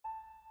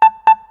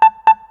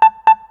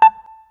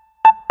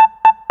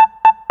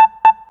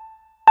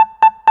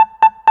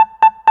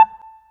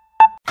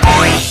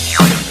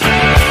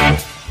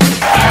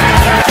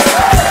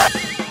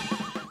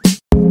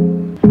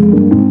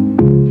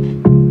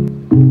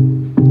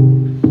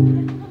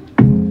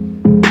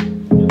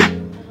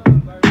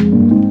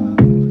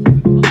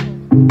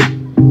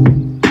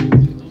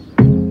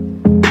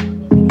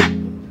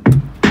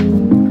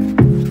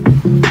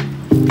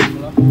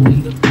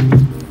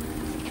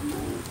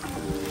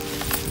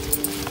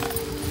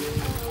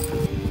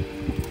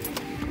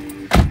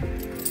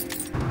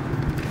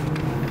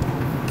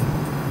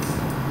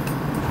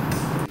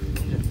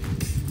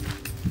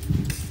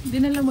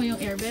Tingnan mo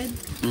yung airbed.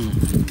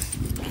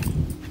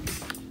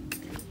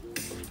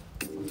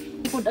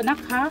 Food anak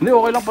ha? Hindi,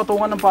 okay lang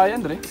patungan ng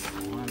payan, Dre.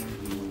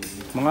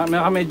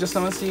 May kamedyas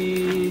naman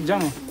si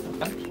Jang eh.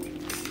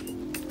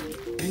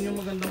 Yun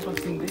yung magandang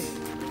pagsindi.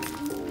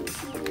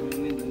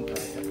 Kunin dun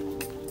tayo.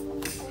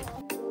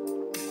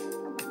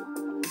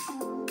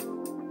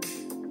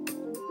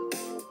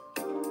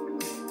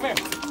 Come here.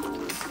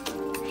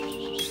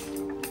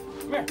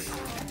 Come here.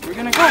 We're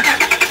gonna go.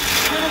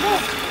 We're gonna go.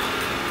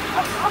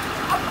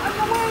 Up and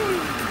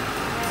away.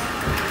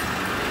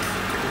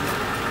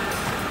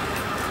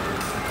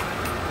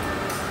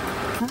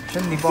 Siya,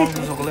 hindi pa ako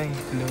gusto ko lang eh.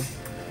 Hello.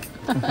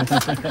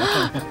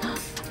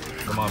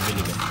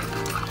 Bumabili ka.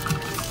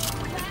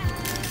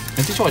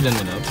 Nagtiso ka dyan,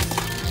 Milab?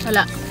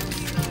 Wala.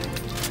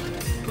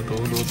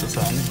 Tutuluto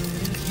sa ano.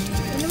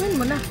 Inumin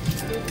mo na.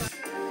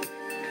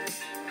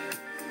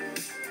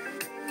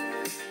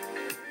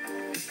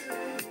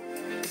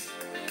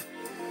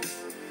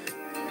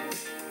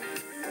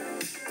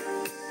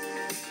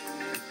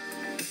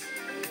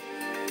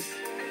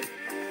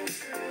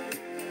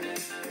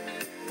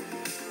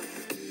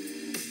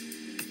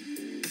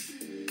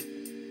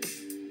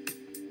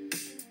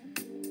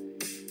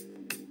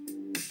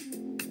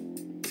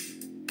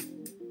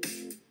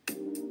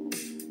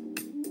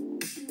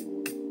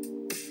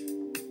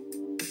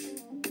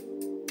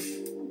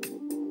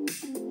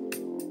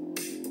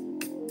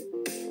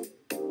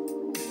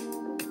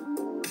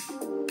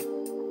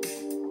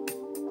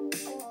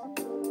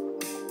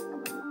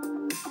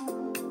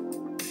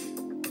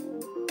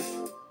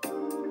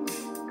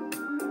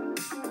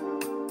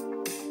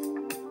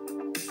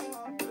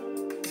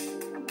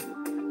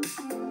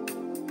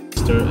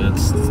 At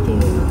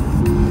store.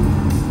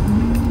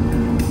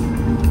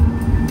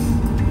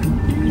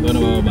 Ikaw na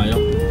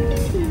mababayok?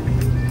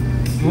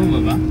 Oo,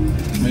 baba.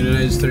 May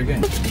register ka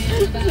eh.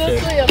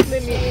 Nasuyak na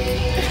ni.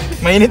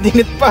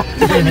 Mainit-init pa.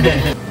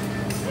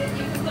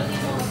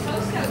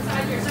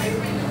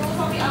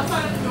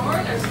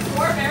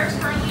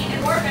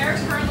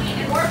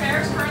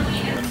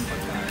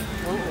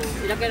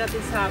 Ilagay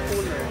natin sa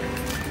cooler.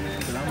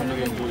 Kailangan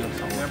malagay yung cooler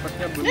sa cooler. Dapat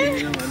nga bumili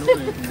ng ano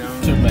eh.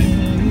 Survive.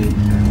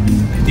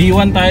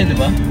 D1 tayo, di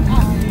ba?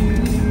 Oo.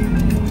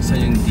 Isa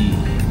yung D.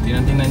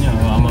 Tingnan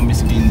nyo,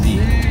 mamiss ko yung D.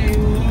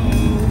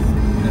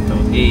 Ito,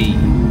 A.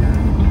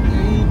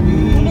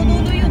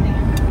 Dulo-dulo yun eh.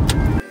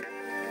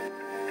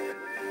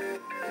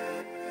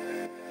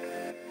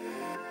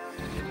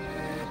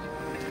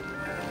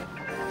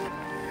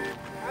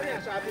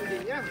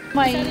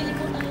 May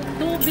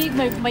tubig,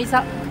 may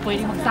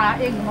pwede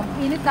magsaing.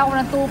 Mag-init ako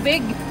ng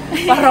tubig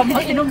para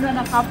mag-inom na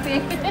ng kape.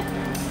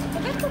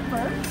 Maganda pa.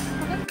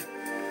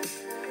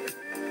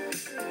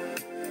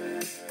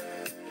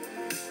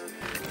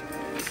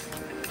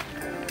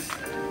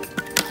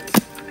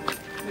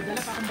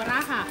 Dala pa akong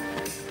baraha.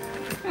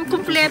 Ang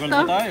kumpleto.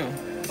 Tayo.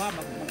 Ba,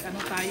 mag-ano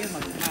tayo,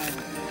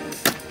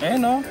 Eh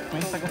no,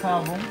 may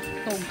tagasabong.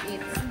 tong it.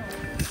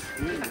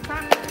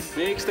 Saksak.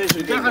 May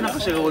extension. Kaya ka na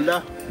kasi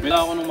hula. May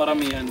ako nung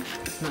maramihan.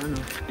 Na ano?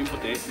 Yung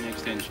puti, may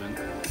extension.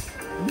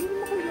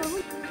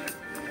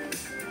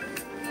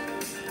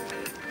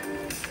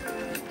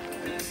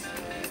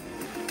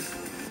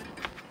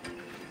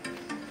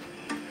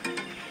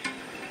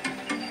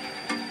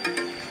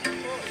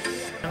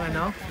 Ang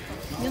ano?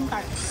 Yung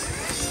tart.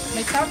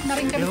 May tart na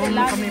rin kami sa Meron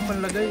ilalim. kami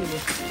panlagay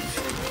eh.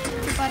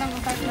 Kasi parang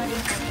ang tart na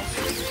rin kami.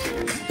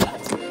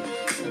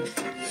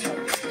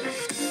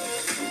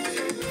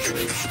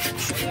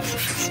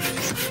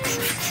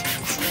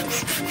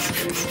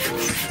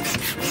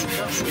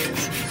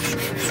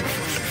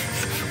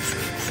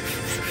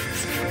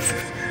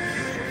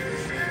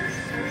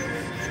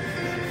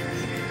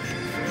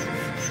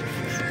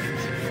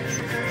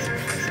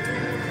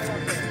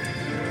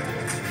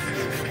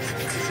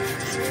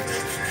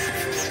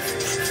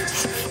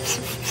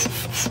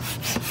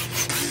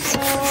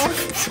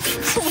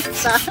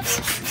 Kumusta?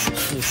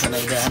 Isa na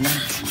gana.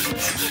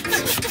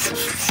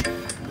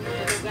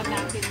 Tulugan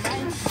natin ba?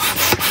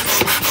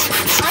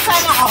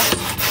 Asan ako?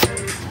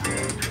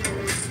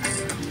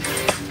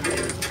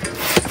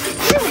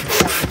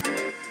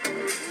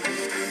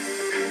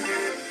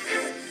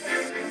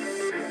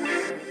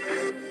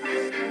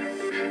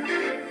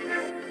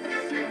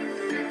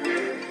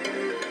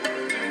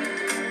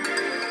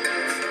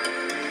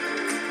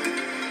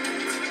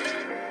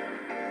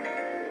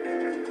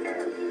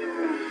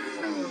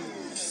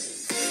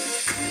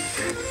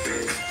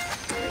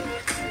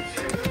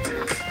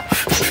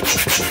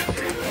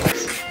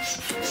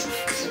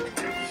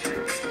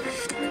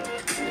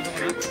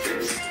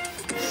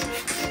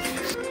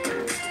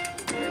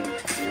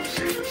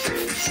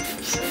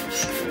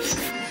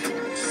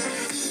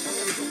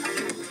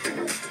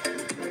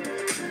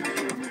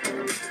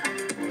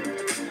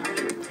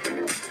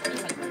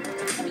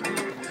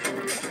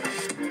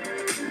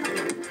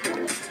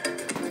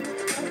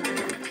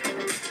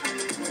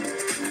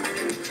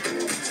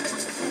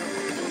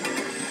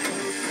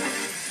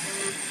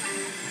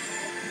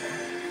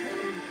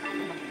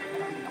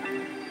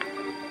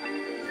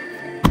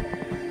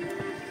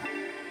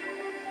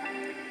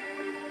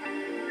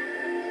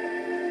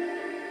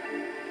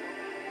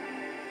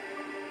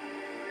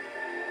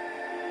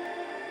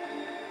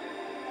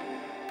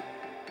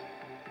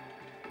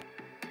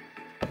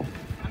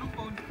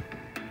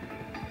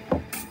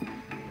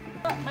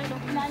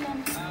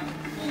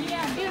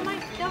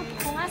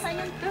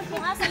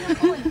 asan yung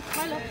pool?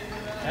 Balot.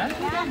 Yan?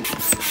 Yan.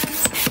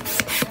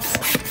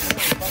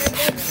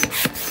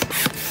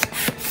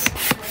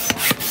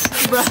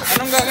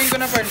 Anong gagawin ko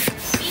na, Pern?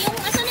 Yung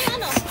asan yung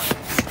ano?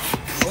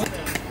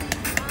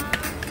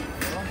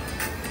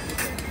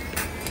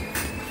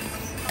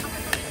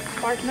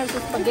 Partner sa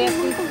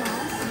spaghetti.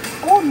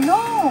 Oh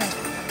no!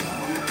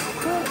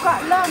 Suka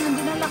lang, ang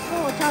dinala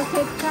ko. Tsaka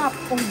ketchup.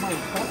 Oh my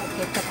God, ang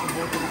ketchup ang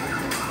boto na.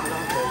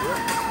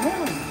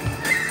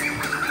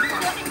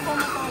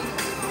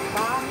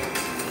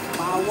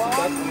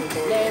 Bawang,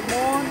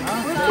 lemon.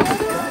 Ano na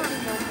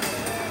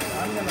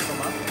ito,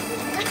 ma?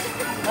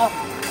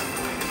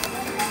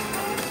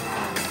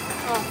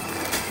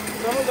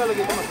 Saan mo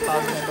lalagay ito? Mas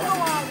taas na ito?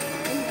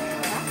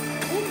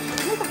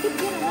 May takip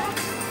yan na.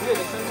 Hindi,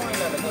 saan mo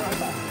ilalagay?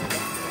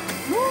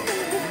 No,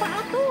 may pa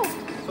ato.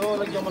 So,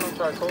 lagyan mo ng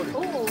charcoal?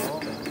 Oo.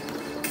 Okay.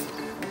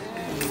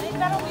 Ay,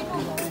 pero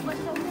inuubas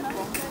siya nila.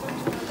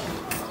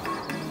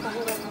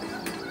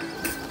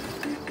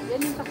 Yan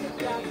yung takip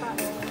yata.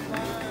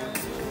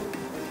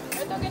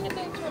 Ito, ganito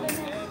yung tsura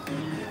niya.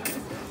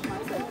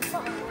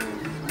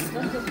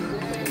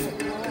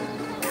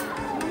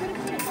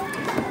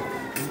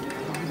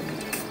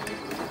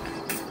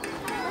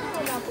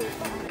 Wala po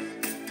ito.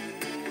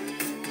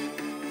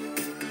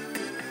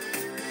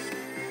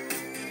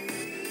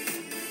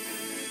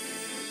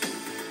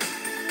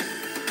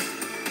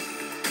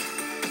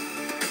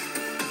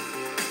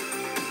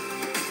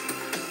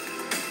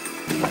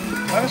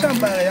 Para saan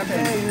ba kaya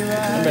kayo?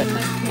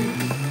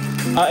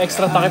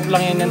 Extra takip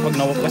lang yan pag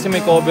nawap kasi may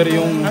cover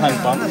yung hand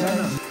pump.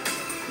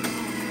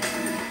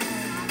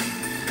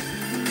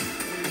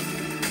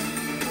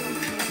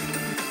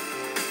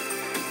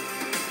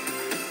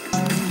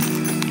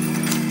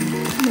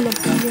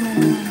 Malapsan yun na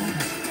naman.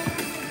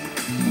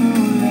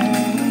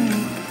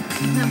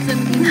 Malapsan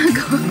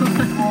ginagawa.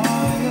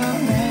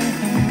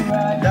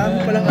 Dami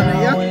palang ano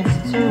yan.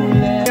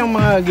 Yung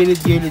mga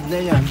gilid-gilid na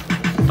yan.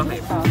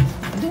 Takip.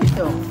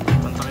 Dito.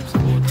 Pantakip sa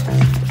boat.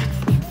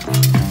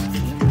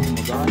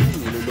 Magano,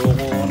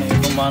 niloloko ko na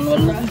yung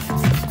manual na.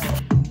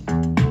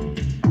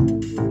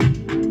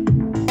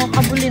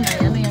 Kabuli na.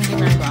 Ano yung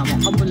ginagawa mo?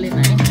 Kabuli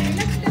na eh.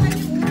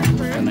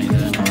 Kanay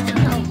na.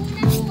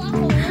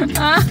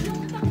 Ah?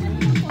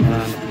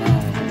 Maranap na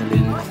ako. Kabali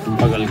na.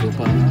 Pagal ko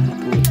pa.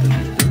 Puto na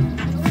ito.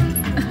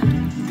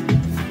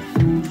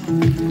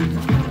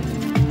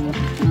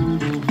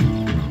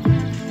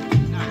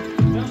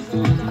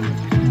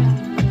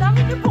 Ang dami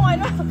niyo pong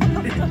ano.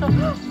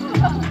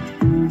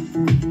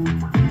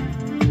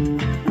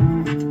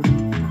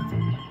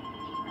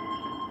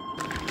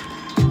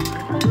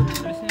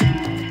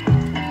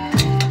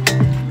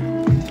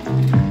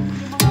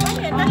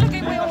 Ay,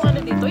 nalagay mo yung ano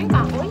dito, yung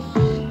kahoy?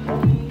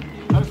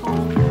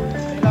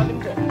 Ilalim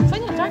ko.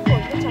 Saan yung charcoal?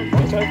 Yung charcoal?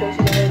 May charcoal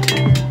sila ngayon.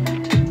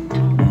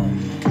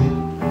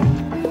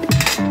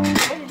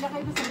 Ay,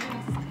 nilagay mo sa mga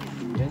sasakyan.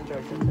 Yan,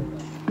 charcoal sila.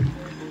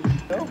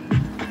 Ito?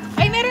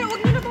 Ay, meron. Huwag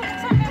niyo na po.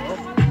 Saan meron?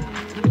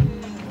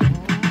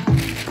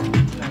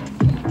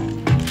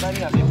 Saan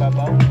nga? May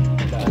babaw?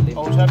 Ilalim.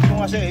 Oo, sabi ko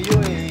nga sa iyo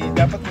eh,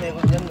 dapat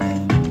meron yan eh.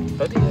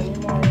 Pwede yan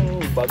yung mga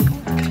bag.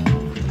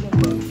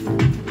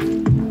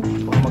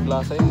 Baka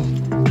maglasa yun.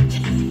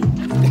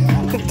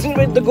 Ito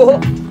may dugo.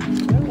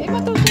 Eh,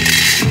 matutunan.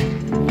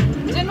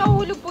 Diyan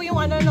mahulog po yung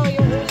ano, no,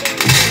 yung ulo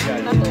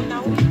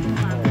natunaw.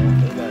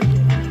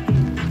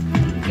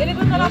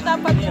 Ganito na lang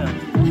dapat yun.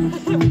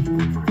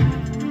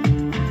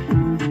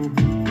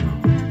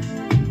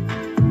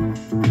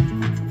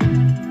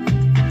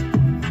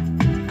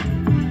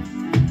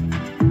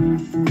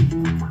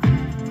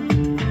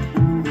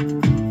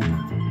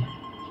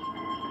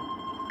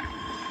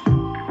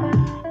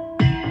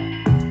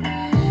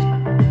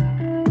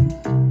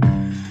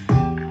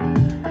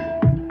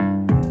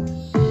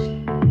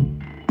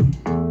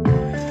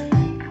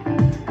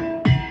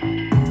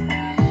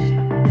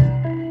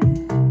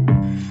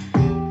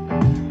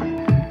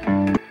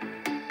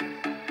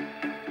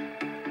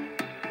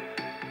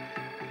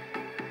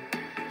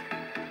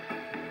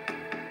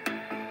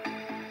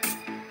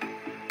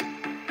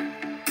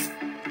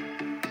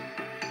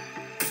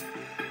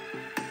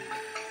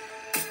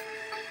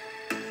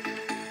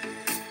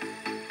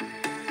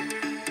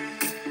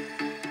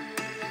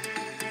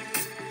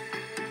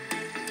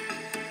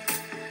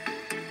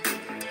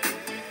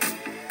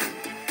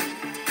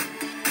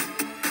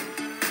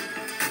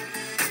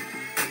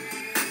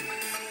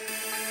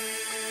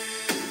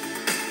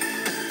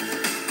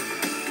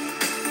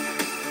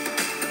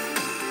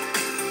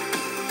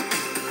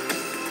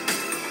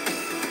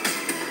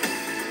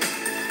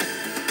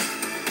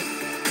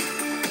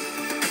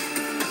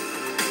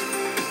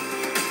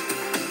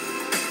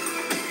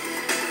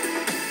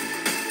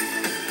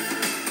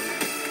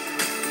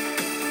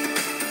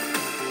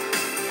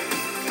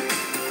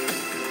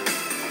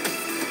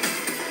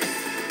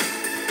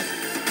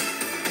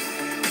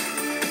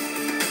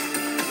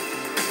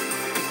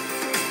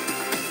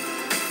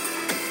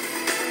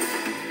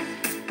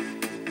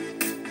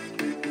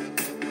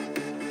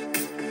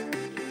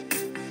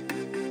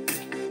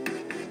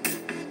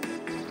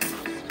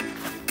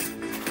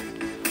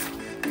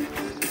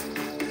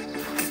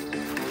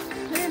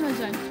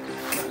 dyan.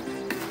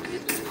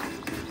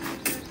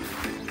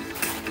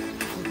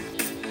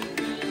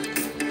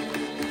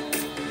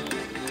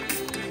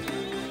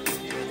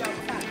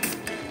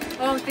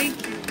 Oh, thank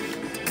you.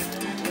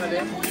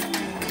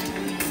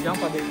 Diyan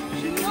pa din.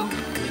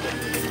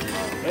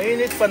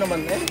 Mainit pa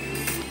naman eh.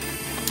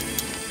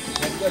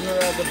 Nag-ano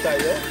na agad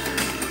tayo?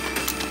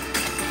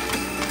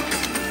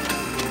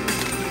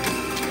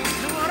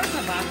 Anong oras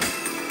na ba?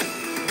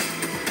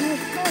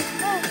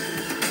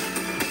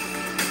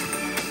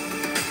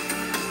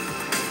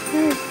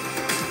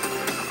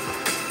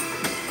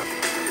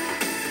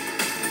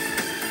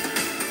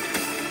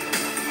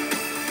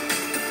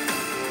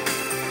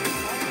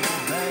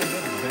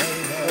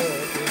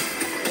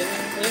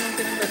 Ayun ang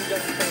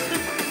tinatandang sa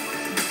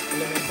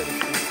elementary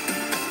school.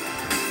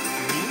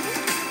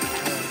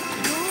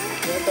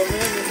 Kaya tama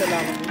yan yung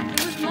salamat mo. I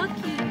was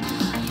lucky.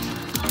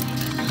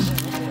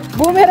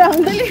 Boomerang,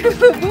 dali.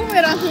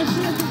 Boomerang.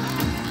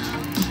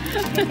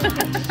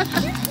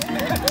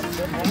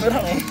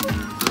 Bumerang eh.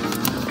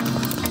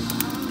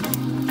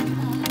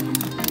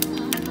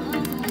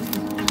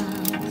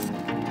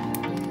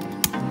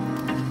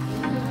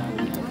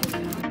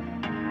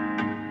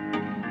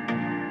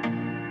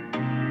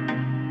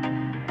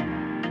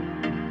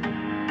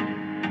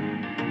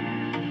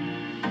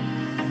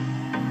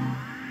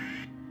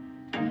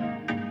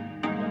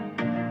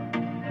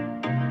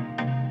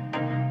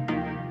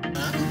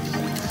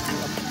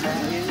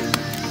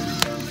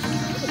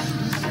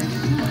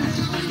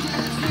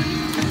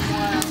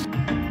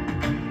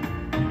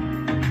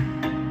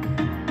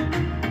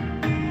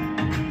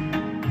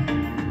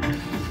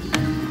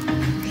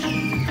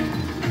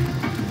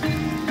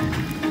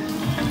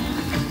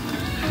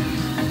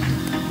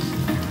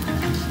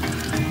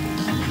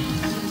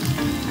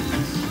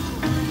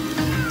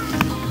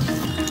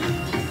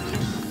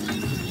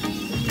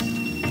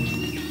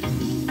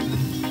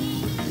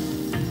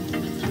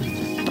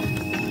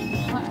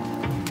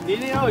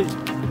 Dili oy.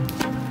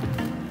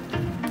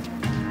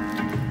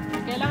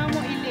 Kailangan mo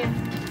i-lift.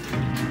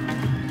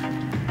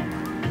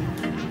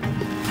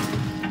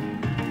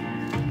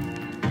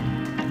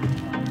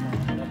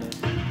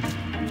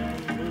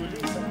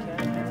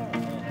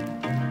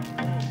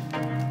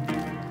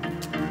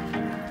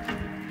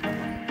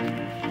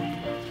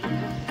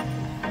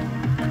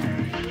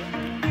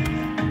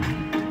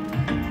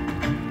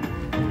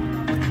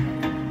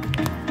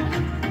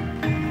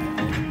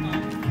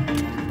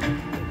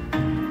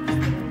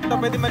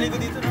 Pwede maligo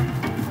dito no?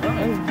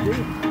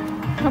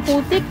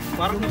 Maputik.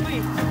 Parang ito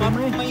eh.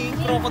 Parang may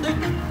crocodile.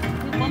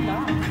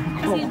 Wala.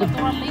 Kasi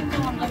natural lake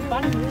to hanggang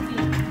ban.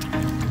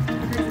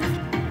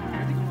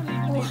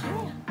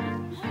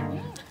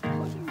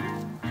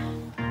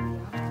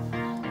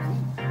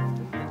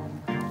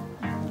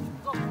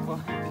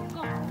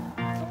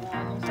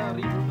 Sa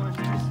river mo.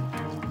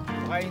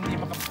 Baka hindi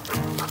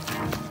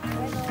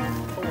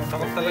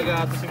takot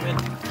talaga ito si Mel.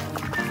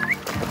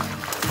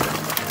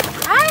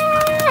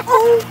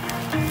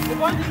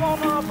 Diba hindi mo ako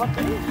nakabato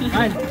eh?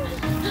 Ay!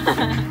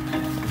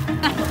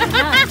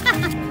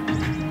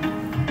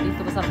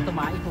 Dito masarap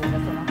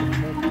tumaihugas na.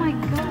 Oh my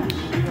gosh.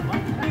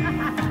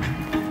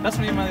 Tapos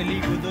may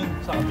maliligo dun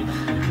sa kabila.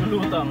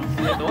 Lulutang.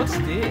 Ito, what's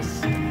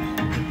this?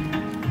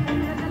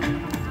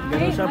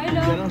 Hey, Milo.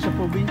 Ganun sa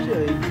probinsya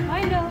eh.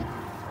 Milo.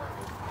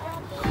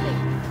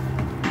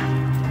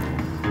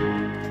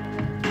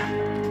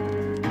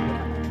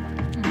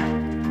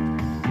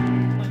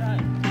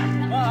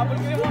 Apple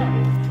kayo mo!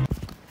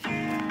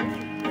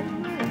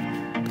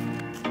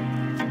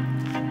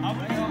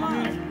 Apple kayo mo!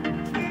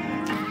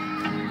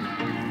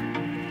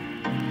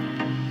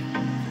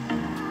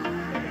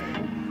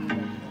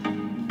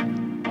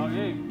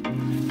 Okay.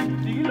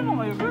 Tigil naman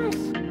kayo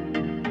guys!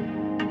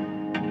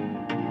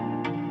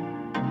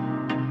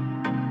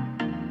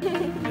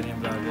 Yan yung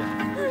vlogger.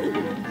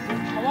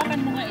 Hawakan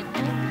mo nga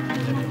ito.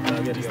 Yan yung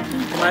vlogger yun.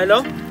 Milo?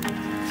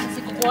 Kasi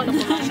kukuha na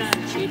ko lang siya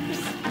ng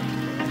chips.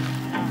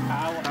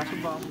 Nakakaawa. Kaso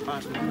ba ang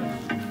paso na?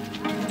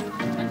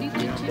 Nandito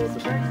yung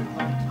chips.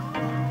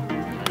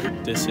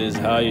 This is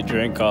how you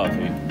drink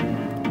coffee.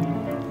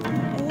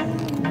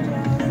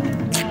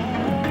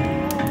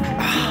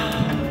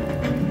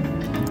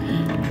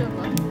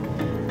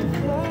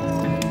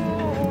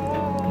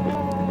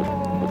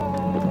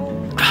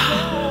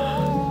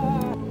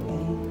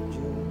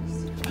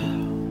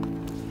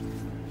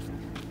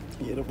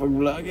 Hirap pag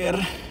vlogger.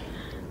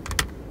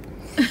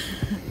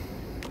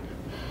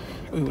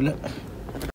 Uy, wala.